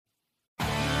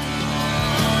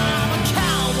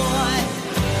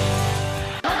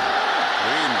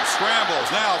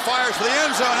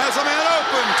has a man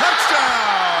open.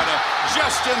 Touchdown,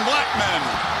 Justin Blackmon.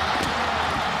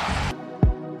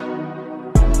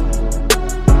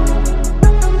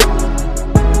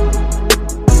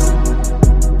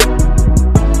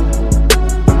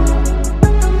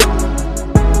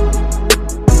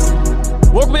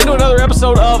 Welcome into another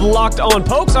episode of Locked On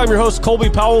Pokes. I'm your host,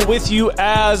 Colby Powell, with you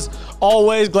as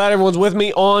always. Glad everyone's with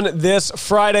me on this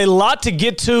Friday. Lot to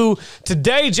get to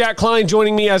today. Jack Klein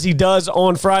joining me as he does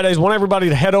on Fridays. Want everybody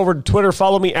to head over to Twitter.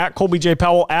 Follow me at Colby J.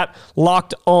 Powell, at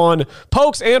Locked On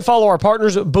Pokes, and follow our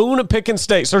partners, Boone Pickens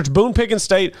State. Search Boone Pickens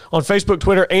State on Facebook,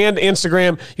 Twitter, and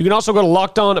Instagram. You can also go to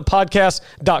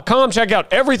LockedOnPodcast.com. Check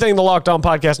out everything the Locked On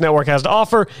Podcast Network has to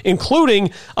offer,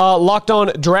 including Locked On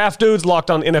Draft Dudes,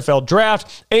 Locked On NFL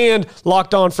Draft, and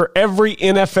Locked On for every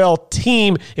NFL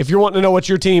team. If you're wanting to know what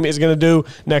your team is going to do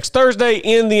next Thursday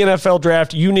in the NFL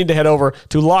Draft, you need to head over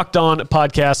to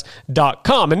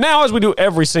LockedOnPodcast.com. And now, as we do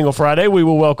every single Friday, we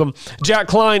will welcome Jack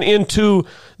Klein into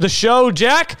the show.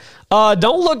 Jack,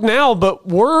 don't look now, but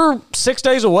we're 6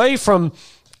 days away from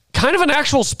kind of an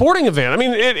actual sporting event. I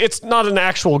mean, it's not an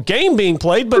actual game being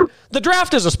played, but the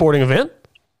draft is a sporting event.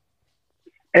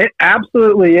 It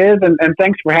absolutely is, and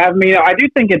thanks for having me. I do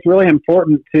think it's really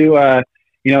important to have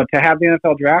the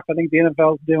NFL draft. I think the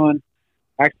NFL is doing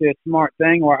actually a smart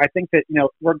thing where I think that,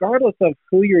 regardless of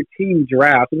who your team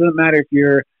drafts, it doesn't matter if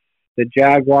you're the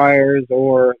Jaguars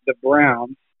or the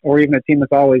Browns or even a team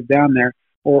that's always down there,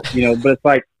 but it's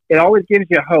like it always gives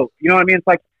you hope. You know what I mean? It's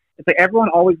like everyone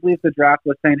always leaves the draft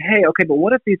with saying, hey, okay, but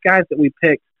what if these guys that we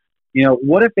picked,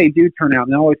 what if they do turn out?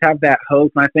 And they always have that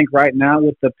hope. And I think right now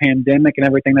with the pandemic and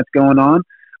everything that's going on,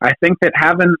 I think that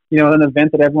having, an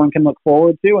event that everyone can look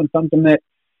forward to and something that,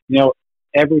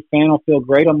 every fan will feel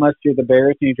great unless you're the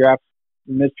Bears and you draft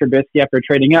Mitch Trubisky after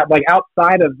trading up. Like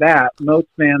outside of that, most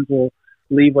fans will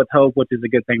leave with hope, which is a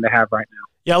good thing to have right now.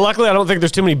 Yeah, luckily I don't think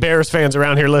there's too many Bears fans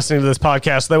around here listening to this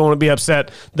podcast. They won't be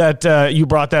upset that you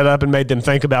brought that up and made them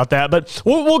think about that. But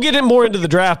we'll get in more into the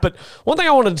draft. But one thing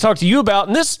I wanted to talk to you about,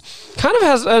 and this kind of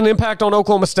has an impact on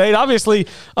Oklahoma State. Obviously,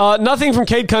 nothing from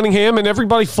Cade Cunningham, and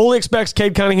everybody fully expects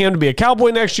Cade Cunningham to be a Cowboy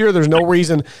next year. There's no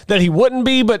reason that he wouldn't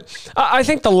be. But I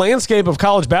think the landscape of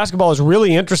college basketball is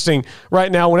really interesting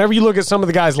right now. Whenever you look at some of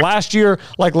the guys last year,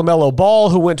 like LaMelo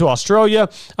Ball, who went to Australia.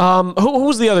 Who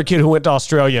was the other kid who went to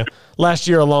Australia last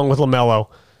year along with LaMelo?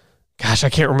 Gosh, I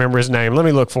can't remember his name. Let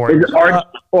me look for it.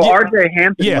 R.J.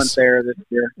 Hampton went there this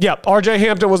year. Yep, R.J.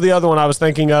 Hampton was the other one I was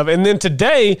thinking of. And then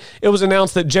today, it was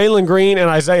announced that Jalen Green and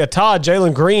Isaiah Todd.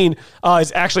 Jalen Green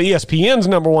is actually ESPN's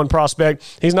number one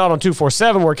prospect. He's not on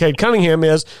 247 where Cade Cunningham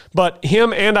is, but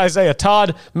him and Isaiah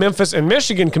Todd, Memphis and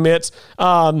Michigan commits,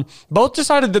 both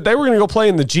decided that they were going to go play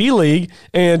in the G League,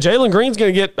 and Jalen Green's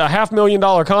going to get a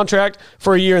 $500,000 contract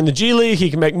for a year in the G League.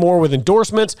 He can make more with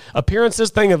endorsements,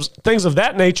 appearances, things of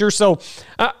that nature. So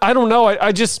I don't know.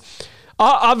 I just...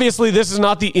 Obviously, this is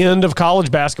not the end of college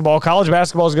basketball. College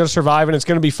basketball is going to survive, and it's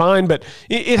going to be fine, but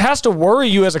it has to worry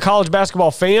you as a college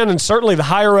basketball fan, and certainly the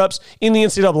higher-ups in the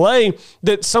NCAA,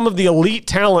 that some of the elite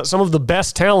talent, some of the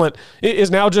best talent,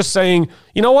 is now just saying,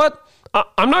 you know what?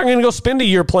 I'm not going to go spend a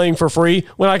year playing for free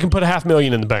when I can put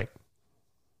 $500,000 in the bank.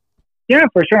 Yeah,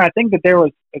 for sure. I think that there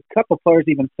was a couple players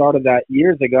even started that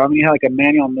years ago. I mean, you had like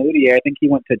Emmanuel Mudiay. I think he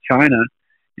went to China,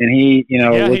 and he,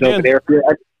 was over there.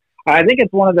 I think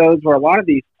it's one of those where a lot of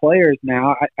these players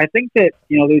now, I think that,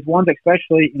 these ones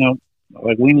especially,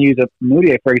 like we can use a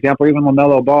Mudiay, for example, or even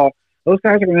LaMelo Ball, those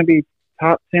guys are going to be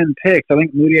top 10 picks. I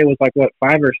think Mudiay was like, 5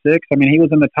 or 6? I mean, he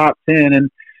was in the top 10,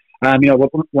 and,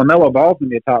 LaMelo Ball's going to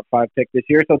be a top 5 pick this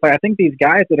year. So it's like, I think these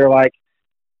guys that are like,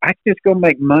 I can just go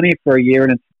make money for a year,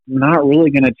 and it's not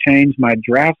really going to change my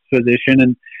draft position.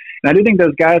 And I do think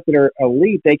those guys that are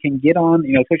elite, they can get on,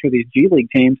 especially with these G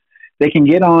League teams, they can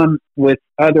get on with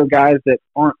other guys that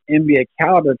aren't NBA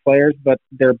caliber players, but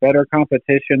they're better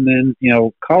competition than,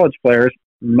 college players.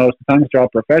 Most of the time, they're all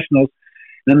professionals.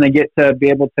 And then they get to be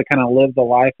able to kind of live the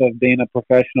life of being a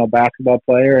professional basketball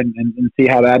player and see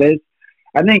how that is.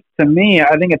 I think, to me,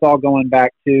 it's all going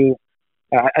back to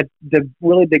the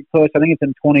really big push. I think it's in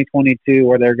 2022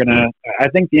 where they're going to – I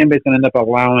think the NBA is going to end up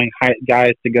allowing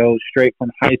guys to go straight from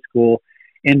high school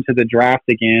into the draft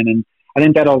again. And I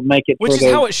think that'll make it. Which is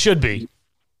how it should be.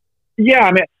 Yeah,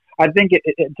 I mean, I think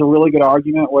it's a really good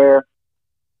argument where,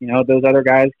 those other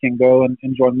guys can go and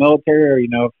join the military,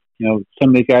 or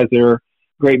some of these guys that are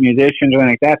great musicians or anything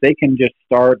like that, they can just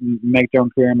start and make their own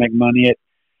career and make money at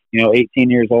 18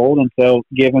 years old. And so,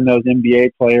 given those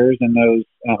NBA players and those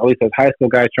at least those high school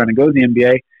guys trying to go to the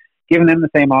NBA, giving them the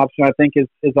same option, I think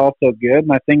is also good.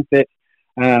 And I think that.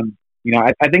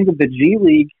 I think that the G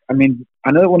League, I mean,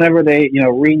 I know that whenever they,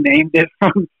 renamed it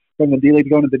from the D League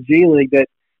going to the G League, that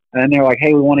and they're like,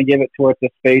 hey, we want to give it towards the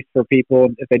space for people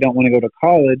if they don't want to go to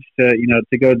college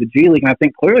to go to the G League. And I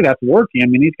think clearly that's working. I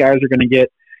mean, these guys are going to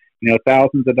get,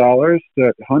 thousands of dollars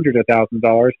to hundreds of thousands of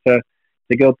dollars to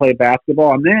go play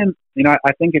basketball. And then,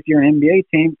 I think if you're an NBA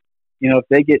team, if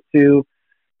they get to,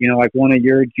 like one of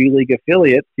your G League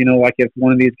affiliates, like if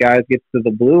one of these guys gets to the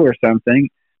Blue or something,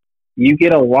 you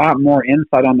get a lot more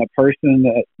insight on the person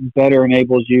that better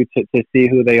enables you to see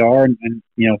who they are and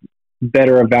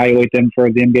better evaluate them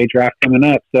for the NBA draft coming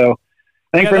up. So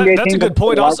I think that's a good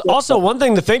point. Also, one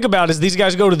thing to think about is these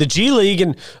guys go to the G League,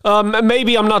 and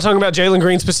maybe I'm not talking about Jalen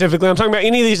Green specifically. I'm talking about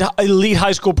any of these elite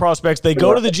high school prospects. They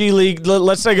go to the G League.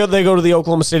 Let's say they go to the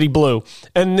Oklahoma City Blue,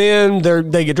 and then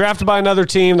they get drafted by another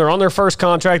team. They're on their first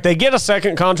contract. They get a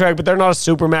second contract, but they're not a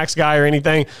supermax guy or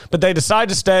anything. But they decide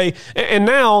to stay, and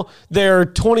now they're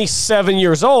 27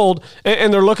 years old,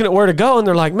 and they're looking at where to go, and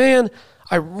they're like, man,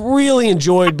 I really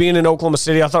enjoyed being in Oklahoma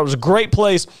City. I thought it was a great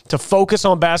place to focus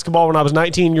on basketball when I was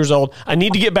 19 years old. I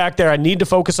need to get back there. I need to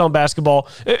focus on basketball.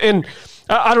 And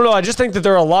I don't know. I just think that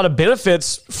there are a lot of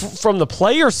benefits from the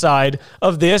player side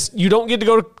of this. You don't get to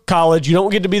go to college. You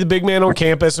don't get to be the big man on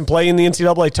campus and play in the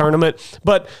NCAA tournament.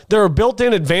 But there are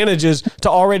built-in advantages to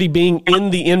already being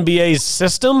in the NBA's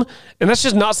system. And that's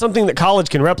just not something that college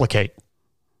can replicate.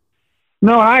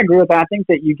 No, I agree with that. I think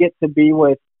that you get to be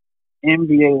with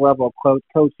NBA level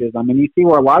coaches. I mean, you see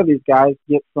where a lot of these guys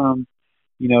get from,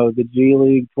 the G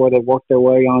League to where they work their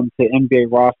way on to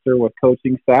NBA roster with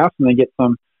coaching staffs, and they get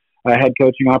some head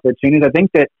coaching opportunities. I think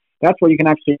that's where you can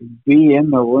actually be in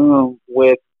the room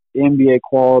with NBA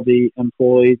quality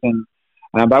employees. And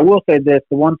but I will say this: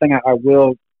 the one thing I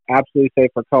will absolutely say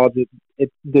for college is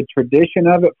it's the tradition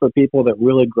of it for people that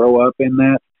really grow up in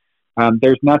that.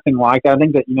 There's nothing like that. I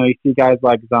think that you see guys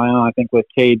like Zion. I think with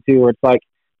Cade too, where it's like,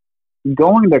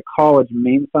 going to college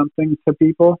means something to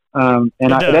people, and it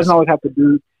doesn't always have to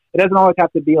be. It doesn't always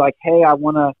have to be like, hey, I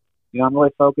want to. I'm really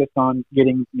focused on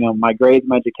getting my grades,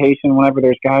 my education. Whenever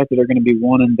there's guys that are going to be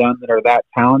one and done that are that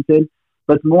talented,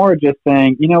 but it's more just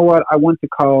saying, you know what, I went to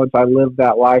college, I lived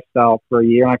that lifestyle for a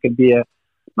year. And I could be I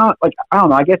don't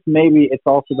know. I guess maybe it's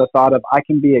also the thought of I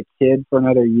can be a kid for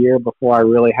another year before I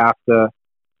really have to,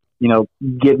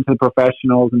 get into the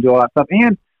professionals and do all that stuff.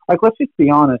 And let's just be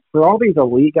honest, for all these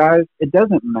elite guys, it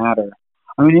doesn't matter.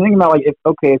 I mean, you think about, if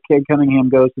Cade Cunningham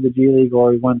goes to the G League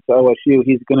or he went to OSU,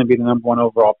 he's going to be the number one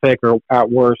overall pick or at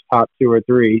worst top 2 or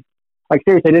 3.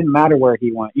 Seriously, it didn't matter where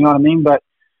he went. You know what I mean? But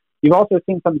you've also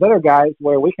seen some other guys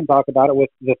where we can talk about it with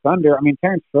the Thunder. I mean,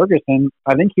 Terrence Ferguson,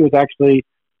 I think he was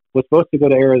supposed to go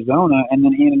to Arizona, and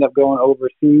then he ended up going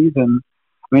overseas. And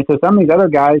I mean, so some of these other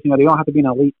guys, they don't have to be an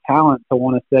elite talent to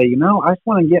want to say, I just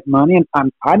want to get money.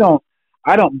 And I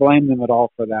don't blame them at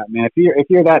all for that, man. If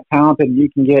you're that talented, you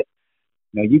can get,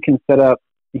 you can set up,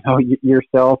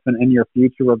 yourself and your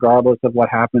future regardless of what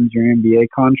happens your NBA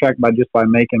contract by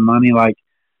making money.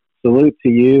 Salute to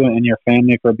you and your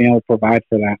family for being able to provide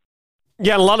for that.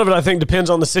 Yeah, and a lot of it, I think,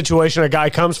 depends on the situation a guy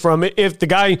comes from. If the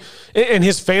guy and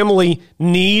his family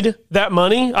need that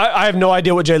money, I have no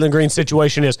idea what Jalen Green's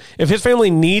situation is. If his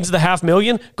family needs the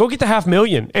 $500,000, go get the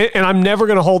 $500,000. And I'm never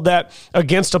going to hold that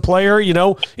against a player.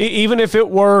 Even if it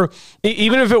were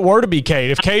to be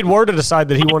Cade, if Cade were to decide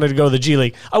that he wanted to go to the G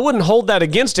League, I wouldn't hold that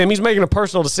against him. He's making a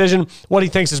personal decision, what he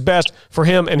thinks is best for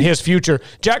him and his future.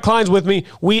 Jack Klein's with me.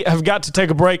 We have got to take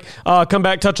a break, come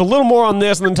back, touch a little more on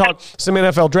this, and then talk some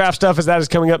NFL draft stuff as that is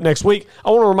coming up next week. I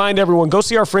want to remind everyone, go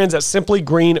see our friends at Simply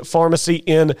Green Pharmacy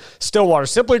in Stillwater.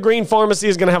 Simply Green Pharmacy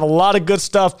is going to have a lot of good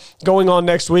stuff going on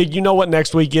next week. You know what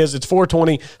next week is. It's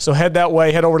 420, so head that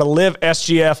way. Head over to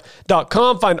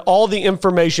livesgf.com. Find all the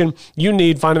information you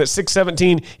need. Find them at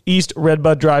 617 East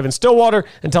Redbud Drive in Stillwater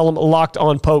and tell them Locked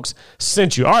On Pokes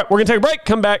sent you. All right, we're going to take a break.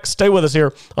 Come back. Stay with us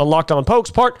here on Locked On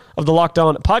Pokes, part of the Locked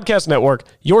On Podcast Network,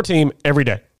 your team every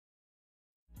day.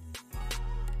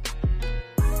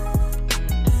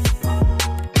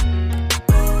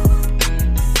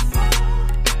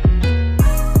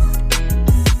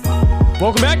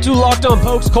 Welcome back to Locked On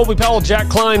Pokes. Colby Powell, Jack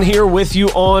Klein here with you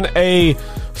on a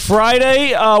Friday.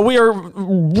 We are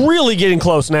really getting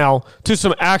close now to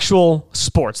some actual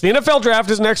sports. The NFL draft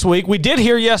is next week. We did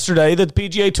hear yesterday that the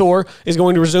PGA Tour is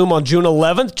going to resume on June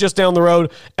 11th, just down the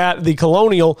road at the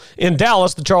Colonial in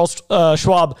Dallas, the Charles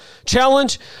Schwab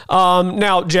Challenge.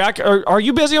 Now, Jack, are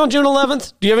you busy on June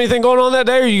 11th? Do you have anything going on that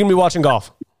day, or are you going to be watching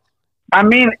golf? I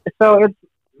mean, so it's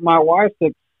my wife's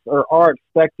our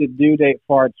expected due date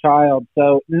for our child,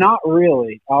 so not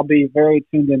really. I'll be very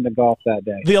tuned into golf that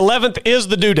day. The 11th is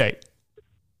the due date.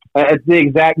 It's the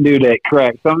exact due date,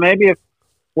 correct. So maybe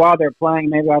while they're playing,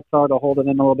 maybe I'll start to hold it in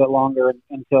a little bit longer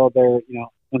until they're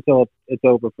until it's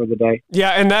over for the day.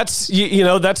 Yeah, and that's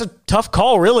that's a tough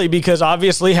call, really, because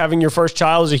obviously having your first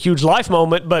child is a huge life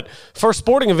moment, but first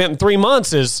sporting event in 3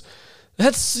 months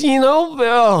that's,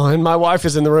 and my wife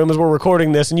is in the room as we're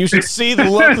recording this, and you should see the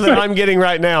look that I'm getting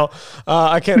right now.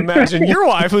 I can't imagine your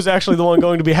wife, who's actually the one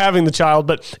going to be having the child.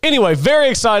 But anyway, very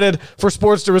excited for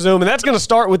sports to resume, and that's going to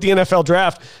start with the NFL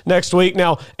draft next week.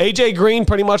 Now, A.J. Green,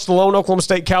 pretty much the lone Oklahoma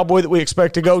State Cowboy that we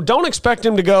expect to go. Don't expect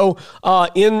him to go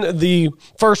in the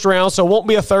first round, so it won't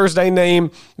be a Thursday name.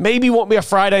 Maybe won't be a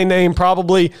Friday name,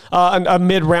 probably a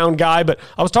mid-round guy. But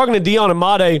I was talking to Dion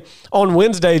Amade on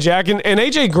Wednesday, Jack, and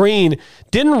A.J. Green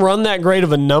didn't run that great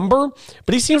of a number,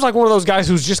 but he seems like one of those guys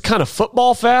who's just kind of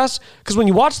football fast, because when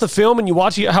you watch the film and you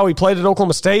watch how he played at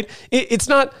Oklahoma State, it's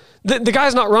not – the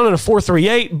guy's not running a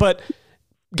 4.38, but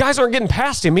guys aren't getting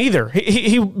past him either.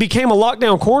 He became a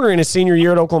lockdown corner in his senior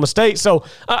year at Oklahoma State, so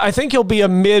I think he'll be a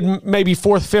maybe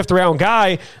 4th, 5th round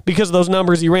guy because of those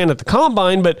numbers he ran at the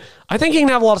Combine, but I think he can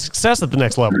have a lot of success at the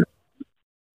next level.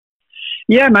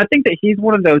 Yeah, and I think that he's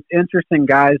one of those interesting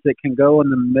guys that can go in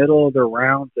the middle of the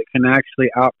rounds that can actually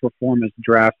outperform his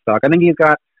draft stock. I think he's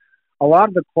got a lot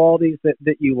of the qualities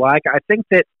that you like. I think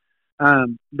that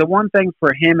the one thing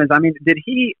for him is, did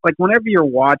he, like, whenever you're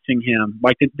watching him,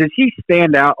 like, does he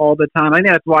stand out all the time? I think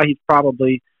that's why he's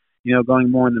probably,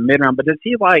 going more in the mid-round. But does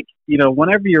he, like,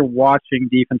 whenever you're watching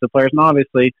defensive players, and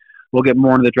obviously we'll get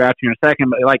more into the draft here in a second,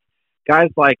 but, like, guys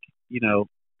like,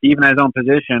 even at his own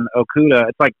position, Okudah,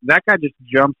 it's like that guy just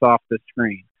jumps off the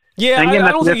screen. Yeah, again,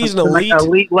 I don't think he's an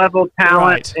elite level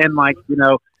talent, right. And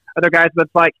other guys. But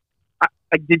it's like,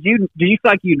 do you feel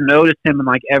like you noticed him in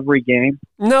like every game?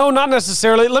 No, not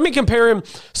necessarily. Let me compare him.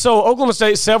 So Oklahoma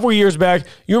State, several years back,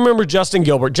 you remember Justin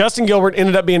Gilbert. Justin Gilbert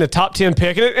ended up being a top 10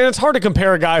 pick, and it's hard to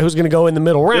compare a guy who's going to go in the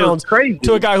middle rounds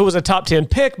to a guy who was a top 10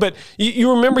 pick. But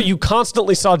you remember you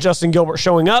constantly saw Justin Gilbert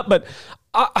showing up. But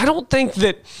I don't think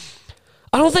that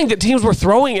teams were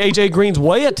throwing A.J. Green's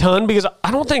way a ton, because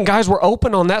I don't think guys were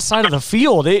open on that side of the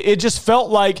field. It just felt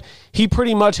like he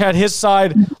pretty much had his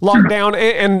side locked down.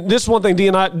 And this is one thing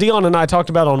Dion and I talked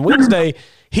about on Wednesday.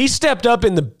 He stepped up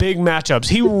in the big matchups.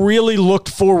 He really looked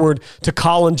forward to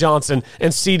Colin Johnson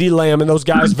and CeeDee Lamb and those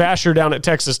guys, Vasher down at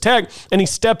Texas Tech, and he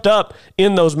stepped up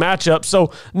in those matchups.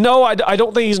 So, no, I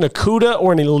don't think he's an Okudah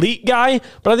or an elite guy,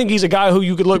 but I think he's a guy who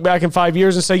you could look back in 5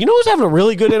 years and say, who's having a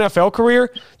really good NFL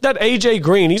career? That A.J.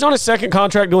 Green. He's on his second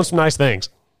contract doing some nice things.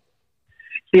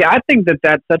 See, I think that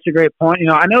that's such a great point.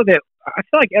 I know that I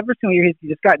feel like every single year he's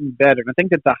just gotten better. And I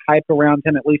think that the hype around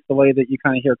him, at least the way that you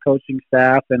kind of hear coaching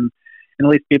staff and at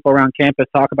least people around campus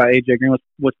talk about A.J. Green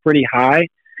was pretty high.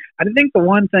 I think the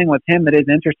one thing with him that is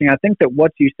interesting, I think that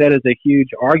what you said is a huge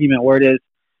argument where it is,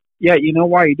 yeah, you know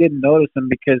why you didn't notice him?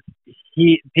 Because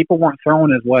people weren't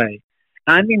throwing his way.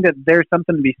 And I think that there's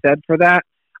something to be said for that.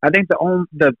 I think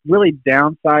the really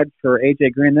downside for A.J.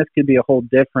 Green, this could be a whole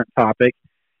different topic.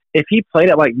 If he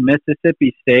played at like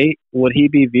Mississippi State, would he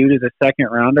be viewed as a second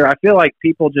rounder? I feel like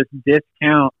people just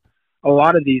discount a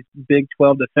lot of these Big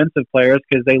 12 defensive players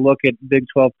because they look at Big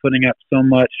 12 putting up so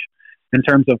much in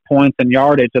terms of points and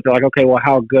yardage that they're like, okay, well,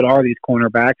 how good are these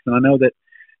cornerbacks? And I know that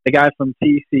the guys from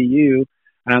TCU,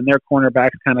 their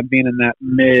cornerbacks kind of being in that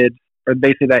mid or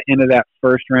basically that end of that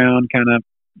first round, kind of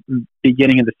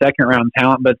beginning of the second round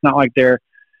talent, but it's not like they're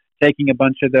taking a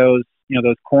bunch of those,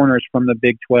 those corners from the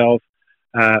Big 12,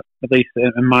 at least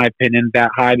in my opinion, that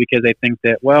high because they think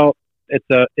that, well, it's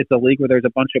a league where there's a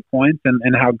bunch of points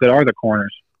and how good are the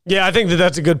corners? Yeah, I think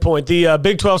that's a good point. The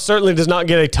Big 12 certainly does not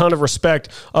get a ton of respect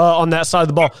on that side of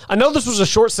the ball. I know this was a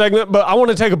short segment, but I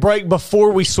want to take a break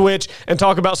before we switch and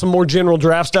talk about some more general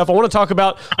draft stuff. I want to talk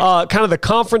about kind of the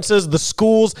conferences, the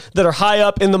schools that are high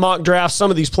up in the mock draft,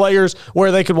 some of these players,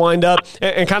 where they could wind up,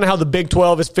 and kind of how the Big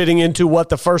 12 is fitting into what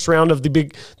the first round of the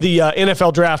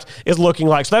NFL draft is looking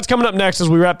like. So that's coming up next as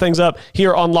we wrap things up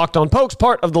here on Locked On Pokes,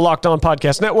 part of the Locked On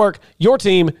Podcast Network, your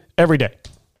team every day.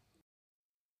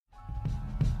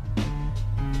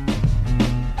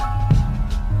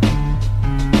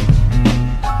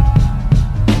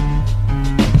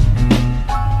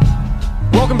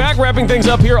 Welcome back. Wrapping things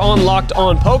up here on Locked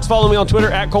On Pokes. Follow me on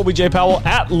Twitter at Colby J. Powell,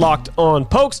 at Locked On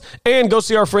Pokes, and go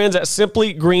see our friends at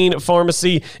Simply Green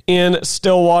Pharmacy in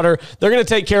Stillwater. They're going to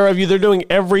take care of you. They're doing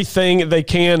everything they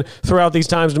can throughout these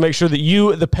times to make sure that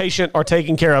you, the patient, are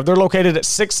taken care of. They're located at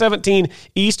 617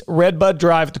 East Redbud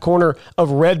Drive at the corner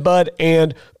of Redbud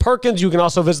and Perkins. You can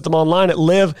also visit them online at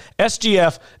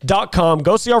livesgf.com.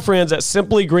 Go see our friends at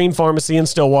Simply Green Pharmacy in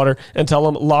Stillwater and tell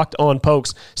them Locked On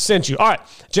Pokes sent you. All right,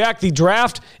 Jack, the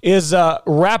draft is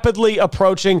rapidly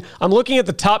approaching. I'm looking at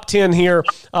the top 10 here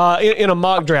in a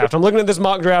mock draft. I'm looking at this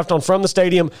mock draft on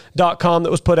FromTheStadium.com that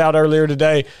was put out earlier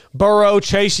today. Burrow,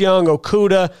 Chase Young,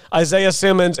 Okudah, Isaiah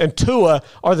Simmons, and Tua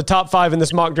are the top 5 in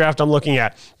this mock draft I'm looking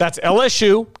at. That's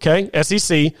LSU, okay,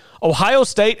 SEC, Ohio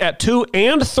State at 2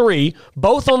 and 3,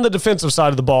 both on the defensive side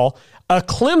of the ball, a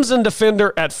Clemson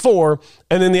defender at 4,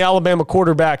 and then the Alabama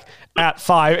quarterback at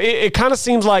 5. It kind of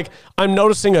seems like I'm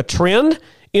noticing a trend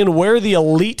in where the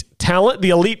elite talent,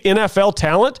 the elite NFL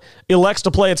talent, elects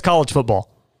to play its college football.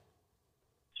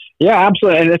 Yeah,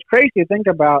 absolutely. And it's crazy to think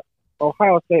about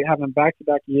Ohio State having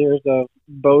back-to-back years of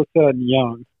Bosa and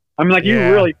Young. I mean, you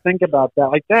really think about that.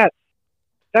 Like, that's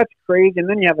crazy. And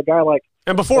then you have a guy like...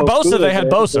 And before Bosa, they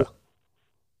had Bosa.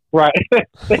 Right.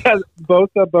 They had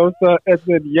Bosa, and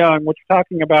then Young, which we're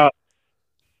talking about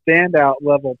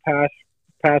standout-level pass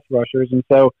rushers. And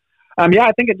so, I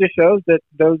think it just shows that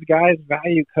those guys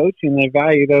value coaching. They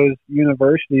value those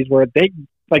universities where they,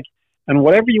 and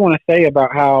whatever you want to say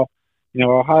about how,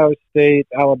 Ohio State,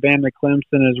 Alabama,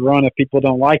 Clemson is run, if people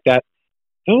don't like that,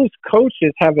 those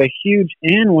coaches have a huge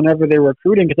in whenever they're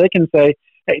recruiting because they can say,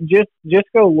 hey, just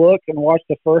go look and watch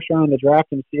the first round of the draft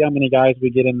and see how many guys we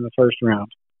get in the first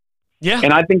round. Yeah.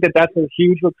 And I think that that's a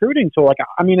huge recruiting tool.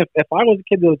 If I was a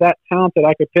kid that was that talented,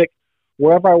 I could pick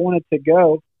wherever I wanted to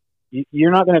go.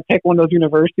 You're not going to pick one of those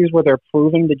universities where they're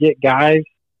proving to get guys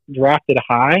drafted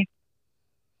high.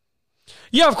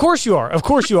 Yeah, of course you are. Of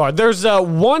course you are. There's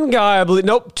one guy, I believe.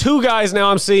 Nope, 2 guys now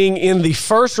I'm seeing in the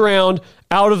first round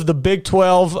out of the Big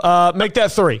 12. Make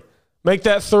that 3. Make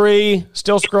that 3.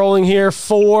 Still scrolling here.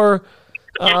 4.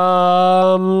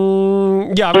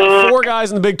 I've got 4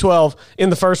 guys in the Big 12 in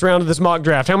the first round of this mock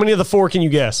draft. How many of the 4 can you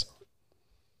guess?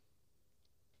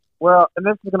 Well, and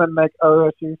this is going to make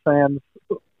OSU fans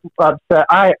upset.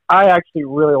 I actually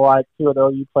really like 2 of the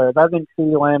OU players. I think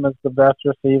CeeDee Lamb is the best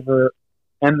receiver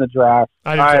in the draft.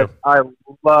 I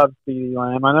love CeeDee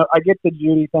Lamb. I know I get the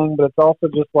Judy thing, but it's also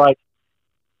just like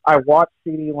I watch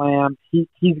CeeDee Lamb.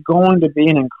 He's going to be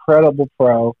an incredible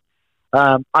pro.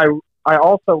 I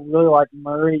also really like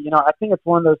Murray. I think it's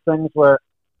one of those things where,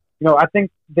 I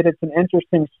think that it's an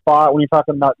interesting spot when you're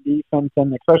talking about defense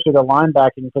and especially the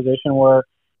linebacking position where,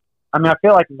 I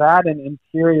feel like that and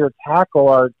interior tackle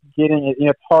are getting it.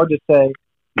 It's hard to say,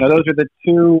 those are the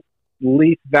 2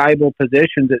 least valuable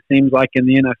positions, it seems like, in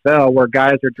the NFL where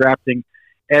guys are drafting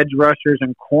edge rushers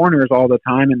and corners all the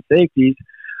time and safeties,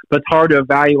 but it's hard to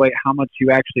evaluate how much you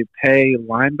actually pay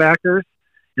linebackers.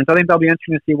 And so I think that'll be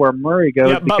interesting to see where Murray goes.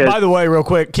 Yeah, by the way, real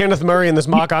quick, Kenneth Murray in this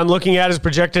mock I'm looking at is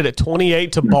projected at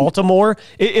 28 to Baltimore.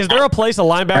 Is there a place a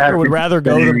linebacker would rather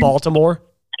go than Baltimore?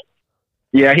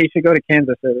 Yeah, he should go to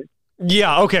Kansas City.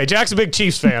 Yeah, okay. Jack's a big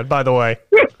Chiefs fan, by the way.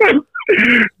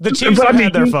 The Chiefs have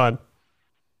had their fun.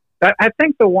 I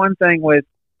think the one thing with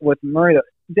Murray,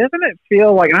 doesn't it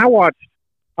feel like, and I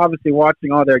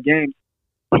watching all their games,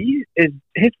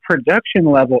 his production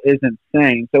level is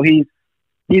insane. So he's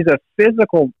a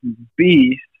physical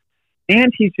beast,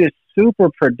 and he's just super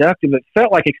productive. It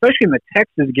felt like, especially in the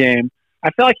Texas game, I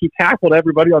felt like he tackled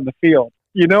everybody on the field.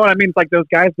 You know what I mean? It's like those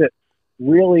guys that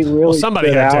really, really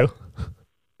somebody had out.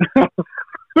 To.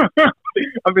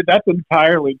 That's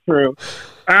entirely true.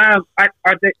 I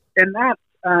think in that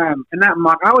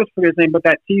mock, I always forget his name, but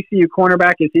that TCU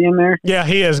cornerback, is he in there? Yeah,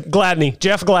 he is. Gladney.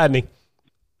 Jeff Gladney.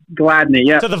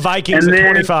 Yeah. To the Vikings at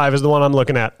 25 is the one I'm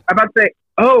looking at. I'm about to say,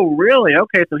 oh, really?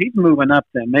 Okay, so he's moving up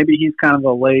then. Maybe he's kind of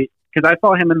a late, because I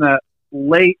saw him in the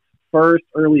late first,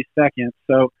 early second.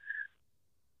 So,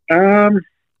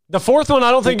 the fourth one,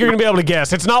 I don't think you're going to be able to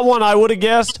guess. It's not one I would have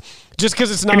guessed, just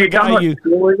because it's not a guy you.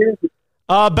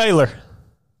 Baylor.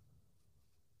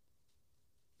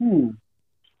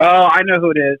 Oh, I know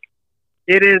who it is.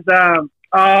 It is.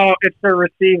 It's their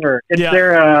receiver. It's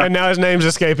their. And now his name's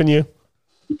escaping you.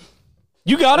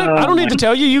 You got it. I don't need to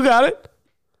tell you. You got it.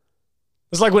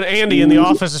 It's like when Andy in the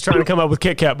office is trying to come up with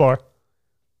Kit Kat bar.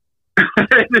 Do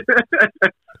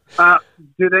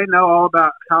they know all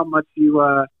about how much you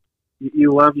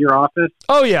love your office?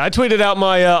 Oh yeah, I tweeted out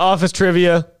my office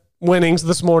trivia winnings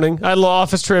this morning. I had a little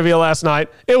office trivia last night.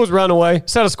 It was runaway.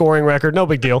 Set a scoring record. No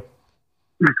big deal.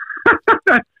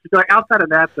 Like outside of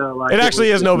that, though, it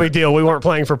actually is no big deal. We weren't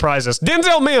playing for prizes.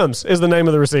 Denzel Mims is the name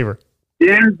of the receiver.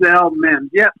 Denzel Mims,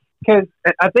 yeah. Because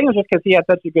I think it was just because he had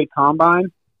such a good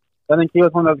combine. I think he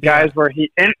was one of those guys where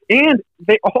he and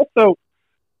they also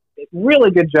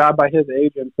really good job by his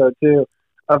agent, so too.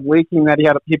 leaking that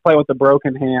he played with a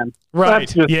broken hand. Right.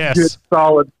 That's just yes. good,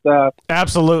 solid stuff.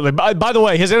 Absolutely. By the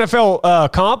way, his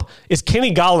NFL comp is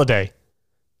Kenny Golladay.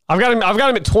 I've got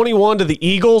him at 21 to the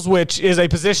Eagles, which is a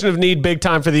position of need big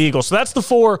time for the Eagles. So that's the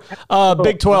 4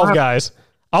 Big 12 guys.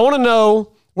 I want to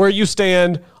know where you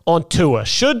stand on Tua.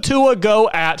 Should Tua go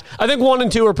at, I think 1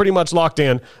 and 2 are pretty much locked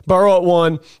in. Burrow at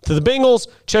 1 to the Bengals,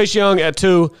 Chase Young at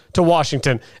 2 to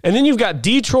Washington. And then you've got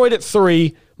Detroit at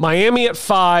 3, Miami at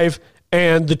 5,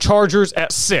 and the Chargers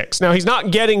at 6. Now, he's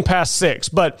not getting past 6,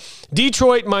 but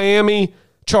Detroit, Miami,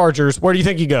 Chargers, where do you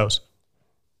think he goes?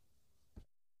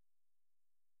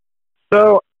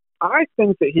 So I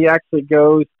think that he actually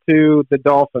goes to the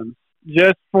Dolphins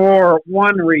just for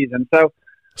one reason. So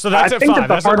that's at 5.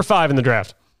 That's number 5 in the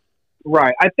draft.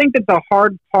 Right. I think that the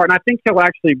hard part, and I think he'll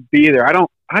actually be there. I don't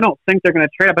think they're going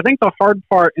to trade up. I think the hard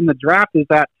part in the draft is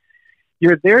that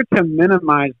you're there to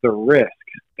minimize the risk.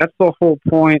 That's the whole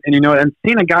point. And, and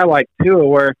seeing a guy like Tua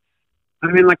where,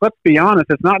 let's be honest,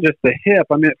 it's not just the hip.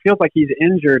 It feels like he's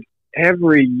injured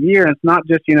every year. It's not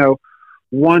just,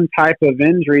 one type of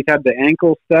injury. He's had the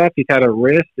ankle stuff. He's had a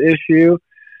wrist issue.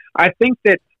 I think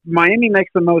that Miami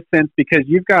makes the most sense because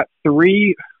you've got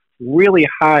 3 really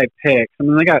high picks.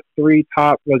 They got 3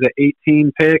 top,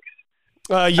 18 picks?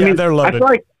 They're loaded. I feel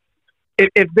like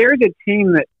if there's a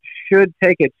team that should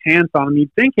take a chance on him,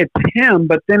 you'd think it's him,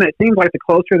 but then it seems like the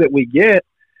closer that we get,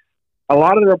 a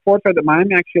lot of the reports are that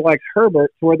Miami actually likes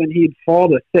Herbert, so then he'd fall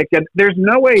to 6. There's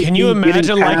no way. Can you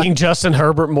imagine liking Justin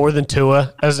Herbert more than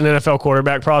Tua as an NFL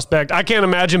quarterback prospect? I can't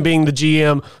imagine being the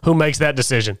GM who makes that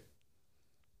decision.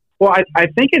 Well, I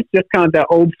think it's just kind of that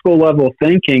old school level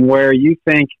thinking where you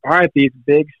think, all right, these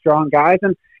big, strong guys.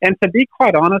 And to be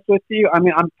quite honest with you, I'm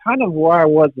kind of where I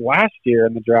was last year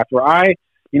in the draft where I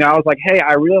was like, hey,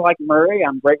 I really like Murray.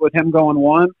 I'm great with him going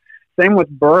 1. Same with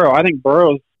Burrow. I think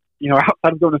Burrow's,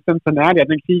 outside of going to Cincinnati, I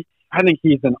think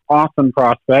he's an awesome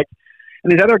prospect.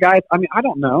 And these other guys, I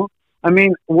don't know.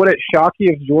 Would it shock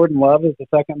you if Jordan Love is the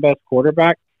second best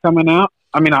quarterback coming out?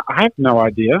 I have no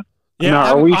idea.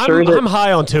 Yeah, I'm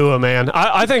high on Tua, man.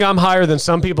 I think I'm higher than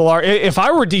some people are. If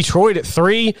I were Detroit at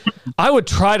 3, I would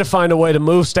try to find a way to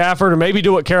move Stafford or maybe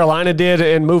do what Carolina did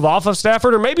and move off of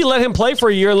Stafford or maybe let him play for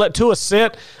a year and let Tua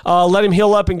sit, let him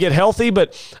heal up and get healthy.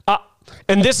 But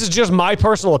and this is just my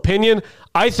personal opinion,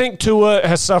 I think Tua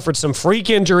has suffered some freak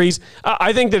injuries.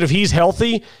 I think that if he's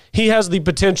healthy, he has the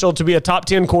potential to be a top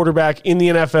 10 quarterback in the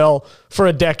NFL for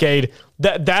a decade.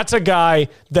 That's a guy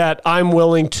that I'm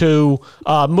willing to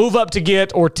move up to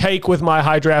get or take with my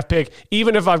high draft pick,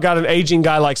 even if I've got an aging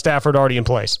guy like Stafford already in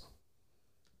place.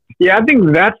 Yeah, I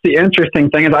think that's the interesting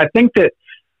thing is I think that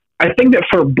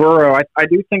for Burrow, I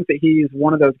do think that he's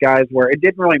one of those guys where it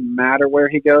didn't really matter where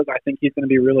he goes. I think he's going to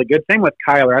be really good. Same with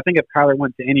Kyler. I think if Kyler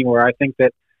went to anywhere, I think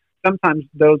that sometimes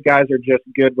those guys are just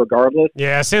good regardless.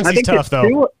 Yeah, since he's tough,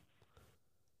 though.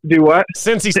 Do what?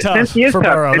 Since he's tough since he is for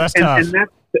tough. Burrow. That's tough. And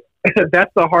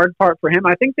that's the hard part for him.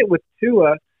 I think that with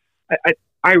Tua,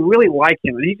 I really like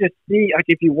him. And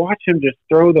if you watch him just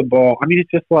throw the ball,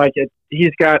 it's just like he's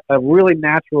got a really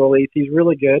natural release. He's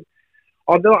really good.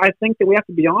 Although I think that we have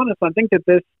to be honest, I think that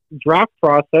this draft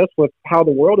process with how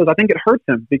the world is, I think it hurts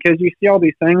him because you see all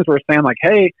these things where saying like,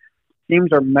 hey,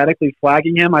 teams are medically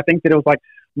flagging him. I think that it was like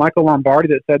Michael Lombardi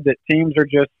that said that teams are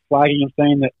just flagging him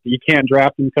saying that you can't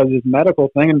draft him because of his medical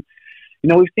thing. And,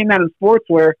 we've seen that in sports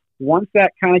where once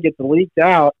that kind of gets leaked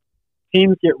out,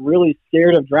 teams get really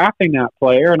scared of drafting that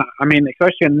player. And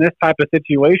especially in this type of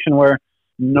situation where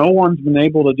no one's been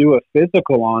able to do a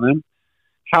physical on him,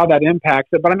 how that impacts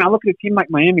it. But I look at a team like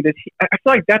Miami. I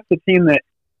feel like that's the team that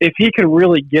if he could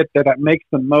really get there, that makes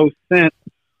the most sense.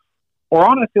 Or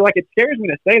honestly, like it scares me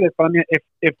to say this, but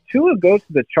if Tua goes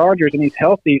to the Chargers and he's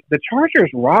healthy, the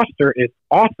Chargers roster is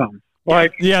awesome.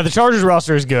 The Chargers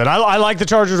roster is good. I like the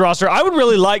Chargers roster. I would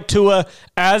really like Tua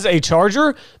as a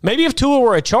Charger. Maybe if Tua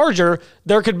were a Charger,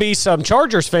 there could be some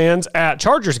Chargers fans at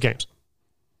Chargers games.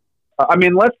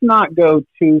 Let's not go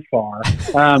too far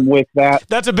with that.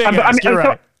 That's a big ask. You're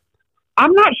right.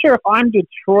 I'm not sure if I'm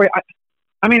Detroit.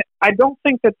 I don't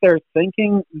think that they're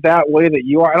thinking that way that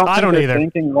you are. I don't think they're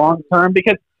thinking long term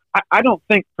because I don't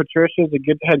think Patricia's a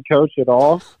good head coach at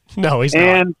all. No, he's not.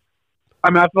 And I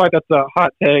feel like that's a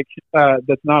hot take.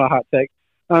 That's not a hot take.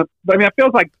 But it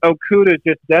feels like Okuda is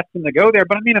just destined to go there.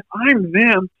 But if I'm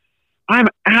them, I'm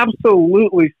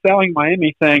absolutely selling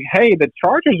Miami, saying, "Hey, the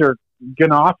Chargers are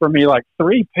going to offer me like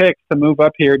 3 picks to move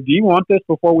up here. Do you want this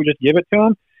before we just give it to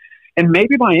them?" And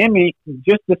maybe Miami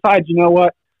just decides, you know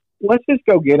what, let's just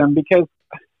go get him because,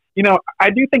 I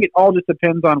do think it all just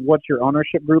depends on what your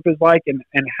ownership group is like and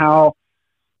how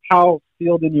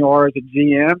sealed in you are as a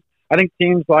GM. I think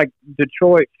teams like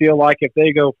Detroit feel like if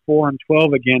they go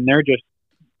 4-12 again, they're just,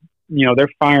 they're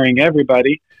firing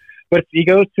everybody. But if he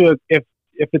goes to if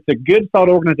it's a good, solid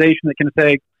organization that can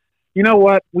say, you know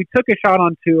what, we took a shot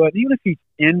on Tua, even if he's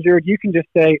injured, you can just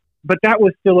say, but that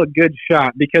was still a good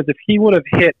shot, because if he would have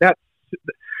hit that,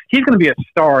 he's going to be a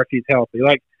star if he's healthy.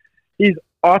 Like, he's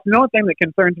awesome. The only thing that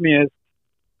concerns me is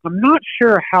I'm not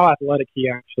sure how athletic he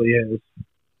actually is.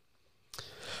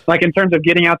 Like, in terms of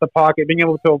getting out the pocket, being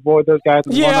able to avoid those guys.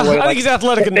 Yeah, I think he's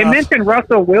athletic enough. They mentioned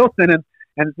Russell Wilson,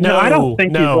 and no, I don't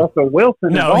think he's Russell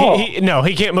Wilson at all.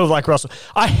 He can't move like Russell.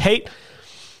 I hate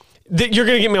that you're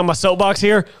going to get me on my soapbox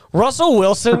here. Russell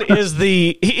Wilson is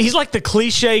he's like the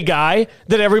cliche guy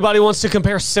that everybody wants to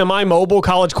compare semi-mobile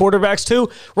college quarterbacks to.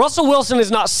 Russell Wilson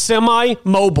is not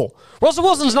semi-mobile. Russell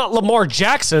Wilson's not Lamar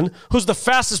Jackson, who's the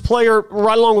fastest player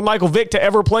right along with Michael Vick to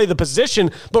ever play the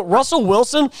position. But Russell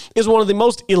Wilson is one of the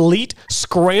most elite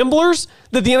scramblers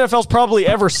that the NFL's probably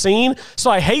ever seen. So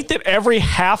I hate that every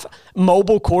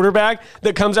half-mobile quarterback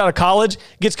that comes out of college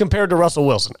gets compared to Russell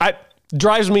Wilson. It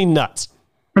drives me nuts.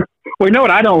 Well, you know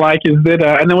what I don't like is that,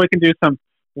 and then we can do some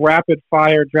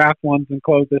rapid-fire draft ones and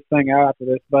close this thing out after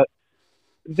this, but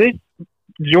this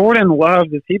Jordan Love,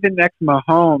 is he the next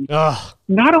Mahomes?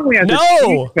 Not only as a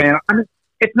Chiefs fan, I mean,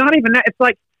 it's not even that. It's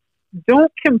like,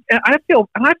 I feel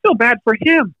bad for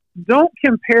him. Don't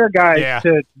compare guys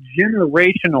to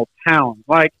generational talent.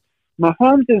 Like,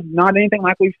 Mahomes is not anything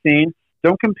like we've seen.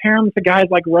 Don't compare him to guys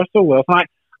like Russell Wilson.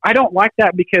 I don't like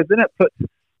that, because then it puts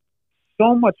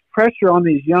so much pressure on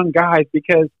these young guys,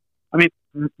 because, I mean,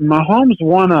 Mahomes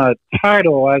won a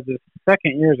title as his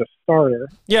second year as a starter.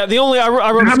 Yeah,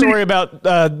 I wrote a story about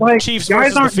Chiefs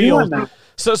versus the field.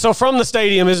 So From the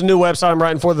Stadium is a new website I'm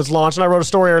writing for that's launched, and I wrote a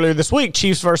story earlier this week,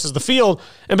 Chiefs versus the field,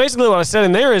 and basically what I said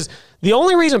in there is the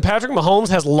only reason Patrick Mahomes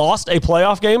has lost a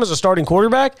playoff game as a starting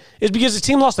quarterback is because his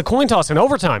team lost the coin toss in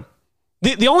overtime.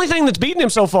 The only thing that's beaten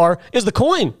him so far is the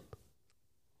coin.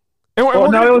 And it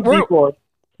was Dee Ford.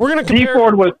 We're going to compare. Dee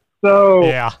Ford was so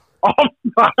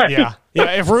offside. Yeah.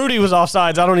 If Rudy was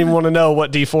offsides, I don't even want to know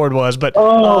what Dee Ford was. But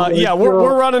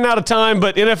we're running out of time.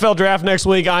 But NFL draft next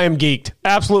week, I am geeked,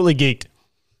 absolutely geeked.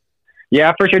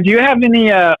 Yeah, for sure. Do you have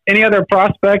any other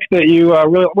prospects that you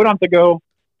really? We don't have to go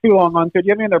too long on to. Do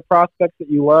you have any other prospects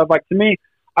that you love? Like, to me,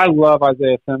 I love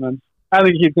Isaiah Simmons. I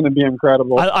think he's going to be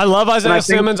incredible. I love Isaiah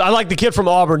Simmons. I like the kid from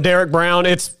Auburn, Derek Brown.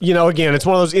 It's, again, it's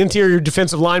one of those interior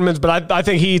defensive linemen, but I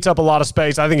think he eats up a lot of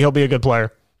space. I think he'll be a good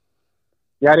player.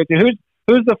 Yeah, I do too.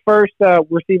 Who's the first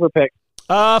receiver pick?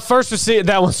 First receiver,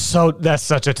 that's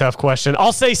such a tough question.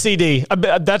 I'll say CD.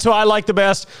 That's who I like the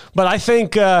best, but I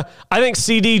think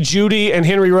CD, Judy, and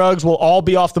Henry Ruggs will all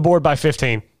be off the board by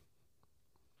 15.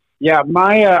 Yeah,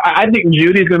 I think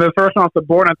Judy's going to be the first one off the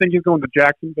board. I think he's going to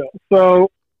Jacksonville.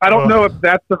 So I don't know if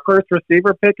that's the first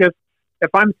receiver pick. If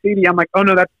I'm CD, I'm like, oh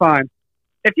no, that's fine.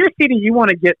 If you're CD, you want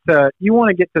to get to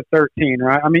 13,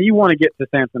 right? I mean, you want to get to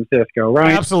San Francisco,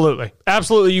 right? Absolutely.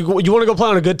 You want to go play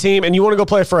on a good team, and you want to go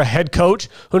play for a head coach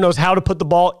who knows how to put the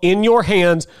ball in your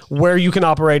hands where you can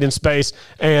operate in space.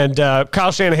 And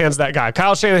Kyle Shanahan's that guy.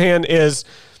 Kyle Shanahan is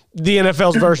the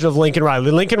NFL's version of Lincoln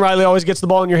Riley. Lincoln Riley always gets the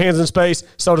ball in your hands in space.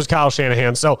 So does Kyle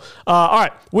Shanahan. So, all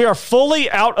right, we are fully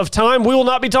out of time. We will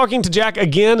not be talking to Jack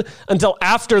again until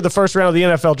after the first round of the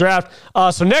NFL draft.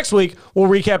 So next week, we'll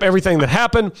recap everything that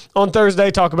happened on Thursday,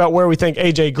 talk about where we think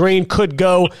A.J. Green could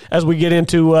go as we get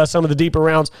into some of the deeper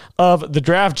rounds of the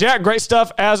draft. Jack, great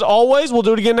stuff as always. We'll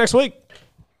do it again next week.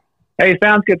 Hey,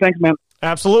 sounds good. Thanks, man.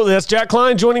 Absolutely. That's Jack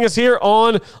Klein joining us here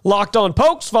on Locked On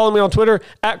Pokes. Follow me on Twitter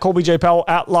at Colby J. Powell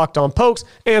at Locked On Pokes,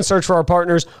 and search for our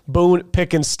partners, Boone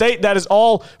Pickens State. That is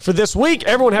all for this week.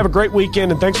 Everyone have a great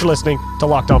weekend, and thanks for listening to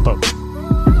Locked On Pokes.